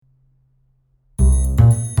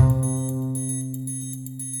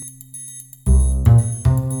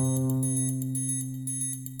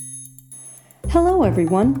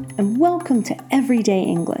everyone, and welcome to Everyday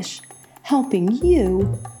English, helping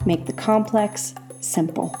you make the complex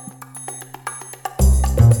simple.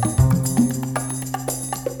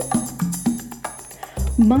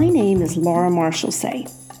 My name is Laura Marshall-Say,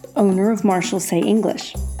 owner of Marshall-Say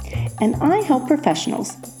English, and I help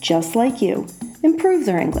professionals just like you improve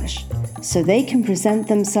their English so they can present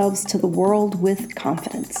themselves to the world with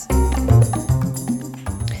confidence.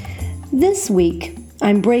 This week,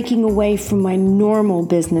 I'm breaking away from my normal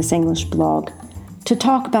business English blog to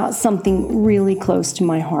talk about something really close to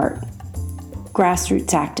my heart: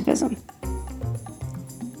 grassroots activism.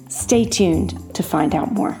 Stay tuned to find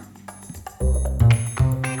out more.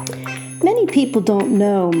 Many people don't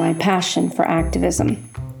know my passion for activism.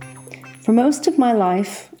 For most of my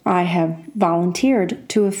life, I have volunteered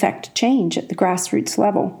to effect change at the grassroots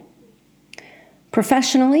level.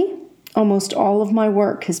 Professionally, almost all of my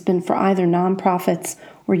work has been for either nonprofits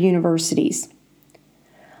or universities.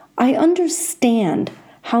 I understand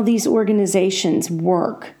how these organizations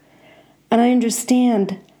work, and I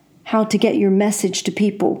understand how to get your message to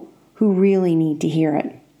people who really need to hear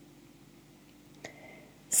it.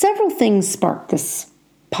 Several things sparked this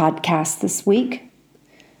podcast this week.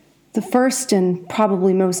 The first and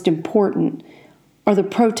probably most important are the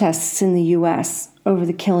protests in the U.S. over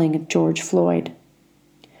the killing of George Floyd.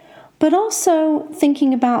 But also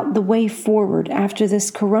thinking about the way forward after this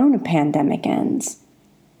corona pandemic ends.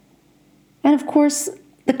 And of course,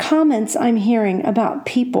 the comments I'm hearing about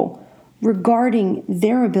people regarding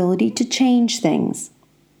their ability to change things.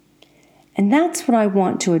 And that's what I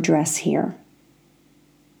want to address here.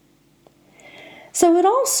 So it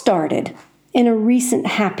all started in a recent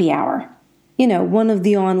happy hour, one of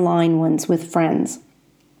the online ones with friends.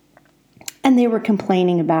 And they were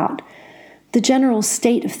complaining about the general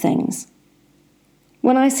state of things.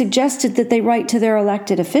 When I suggested that they write to their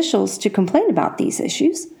elected officials to complain about these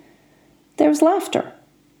issues, there was laughter.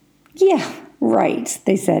 Yeah, right,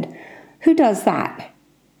 they said. Who does that?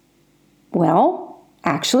 Well,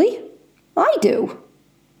 actually, I do.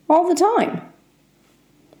 All the time.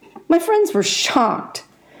 My friends were shocked.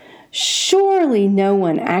 Surely no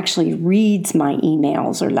one actually reads my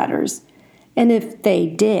emails or letters. And if they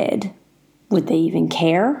did, would they even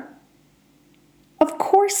care? Of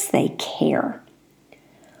course they care.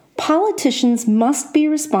 Politicians must be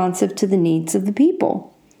responsive to the needs of the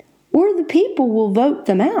people, or the people will vote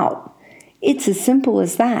them out. It's as simple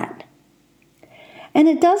as that. And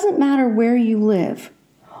it doesn't matter where you live.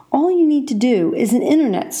 All you need to do is an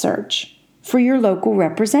internet search for your local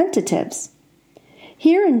representatives.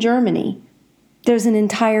 Here in Germany, there's an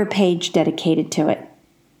entire page dedicated to it.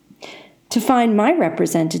 To find my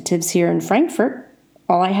representatives here in Frankfurt,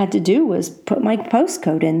 all I had to do was put my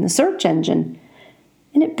postcode in the search engine,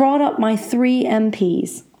 and it brought up my 3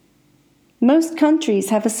 MPs. Most countries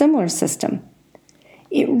have a similar system.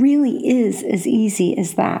 It really is as easy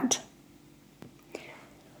as that.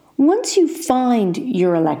 Once you find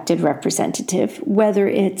your elected representative, whether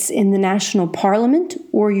it's in the national parliament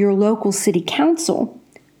or your local city council,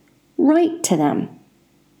 write to them.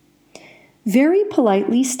 Very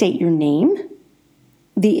politely state your name,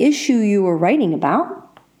 the issue you are writing about,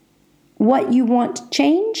 what you want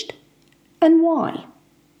changed, and why.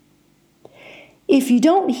 If you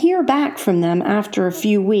don't hear back from them after a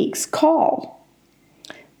few weeks, call.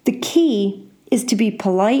 The key is to be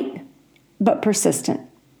polite but persistent.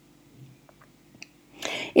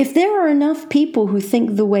 If there are enough people who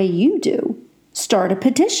think the way you do, start a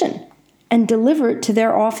petition and deliver it to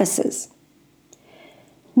their offices.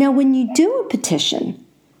 Now, when you do a petition,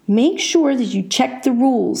 make sure that you check the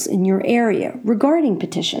rules in your area regarding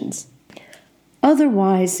petitions.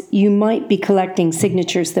 Otherwise, you might be collecting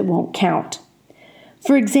signatures that won't count.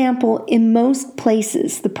 For example, in most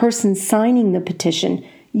places, the person signing the petition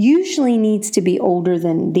usually needs to be older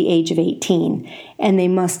than the age of 18, and they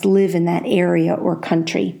must live in that area or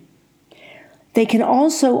country. They can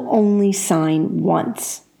also only sign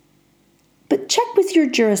once. But check with your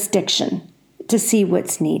jurisdiction to see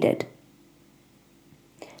what's needed.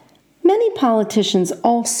 Many politicians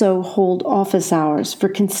also hold office hours for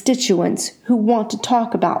constituents who want to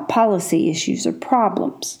talk about policy issues or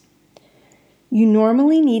problems. You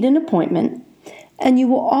normally need an appointment, and you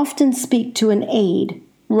will often speak to an aide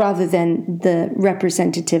rather than the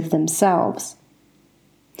representative themselves.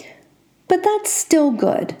 But that's still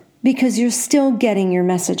good, because you're still getting your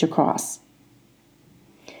message across.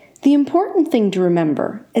 The important thing to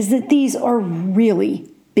remember is that these are really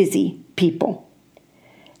busy people.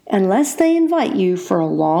 Unless they invite you for a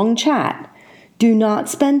long chat, do not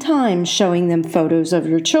spend time showing them photos of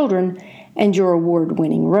your children and your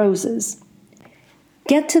award-winning roses.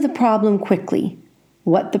 Get to the problem quickly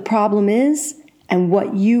what the problem is, and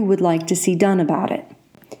what you would like to see done about it.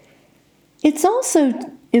 It's also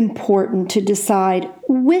important to decide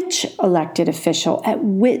which elected official at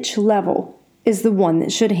which level is the one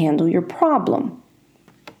that should handle your problem.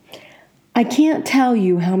 I can't tell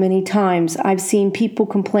you how many times I've seen people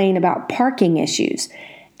complain about parking issues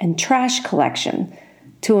and trash collection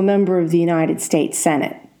to a member of the United States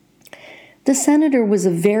Senate. The senator was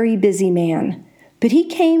a very busy man, but he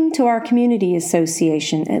came to our community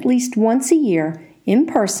association at least once a year in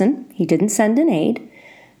person, he didn't send an aide,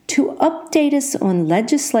 to update us on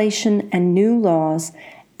legislation and new laws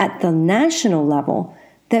at the national level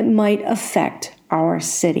that might affect our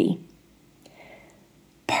city.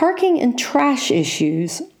 Parking and trash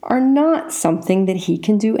issues are not something that he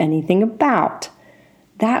can do anything about.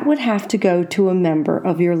 That would have to go to a member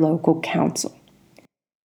of your local council.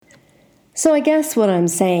 So I guess what I'm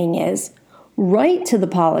saying is, write to the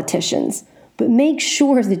politicians, but make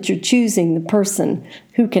sure that you're choosing the person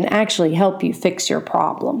who can actually help you fix your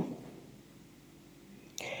problem.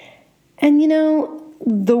 And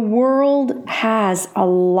the world has a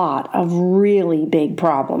lot of really big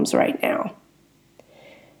problems right now.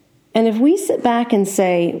 And if we sit back and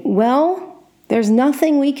say, well, there's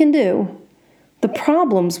nothing we can do, the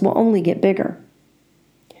problems will only get bigger.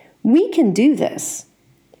 We can do this.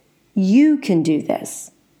 You can do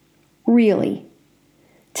this. Really.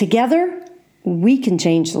 Together, we can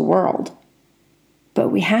change the world. But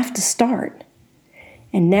we have to start.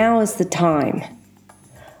 And now is the time.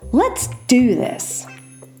 Let's do this.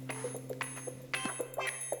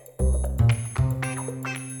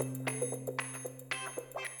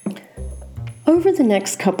 Over the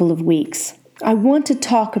next couple of weeks, I want to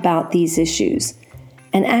talk about these issues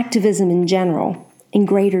and activism in general in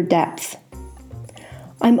greater depth.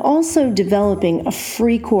 I'm also developing a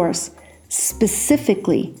free course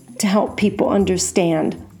specifically to help people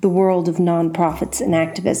understand the world of nonprofits and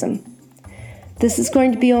activism. This is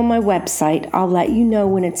going to be on my website. I'll let you know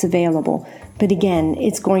when it's available. But again,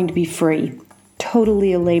 it's going to be free.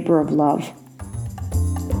 Totally a labor of love.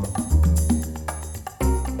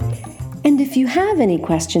 And if you have any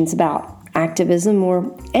questions about activism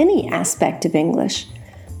or any aspect of English,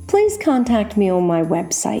 please contact me on my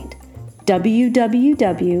website,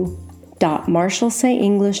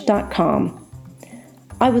 www.marshallsayenglish.com.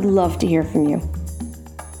 I would love to hear from you.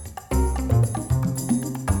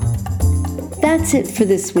 That's it for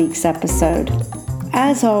this week's episode.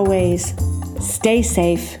 As always, stay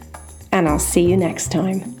safe, and I'll see you next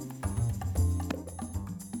time.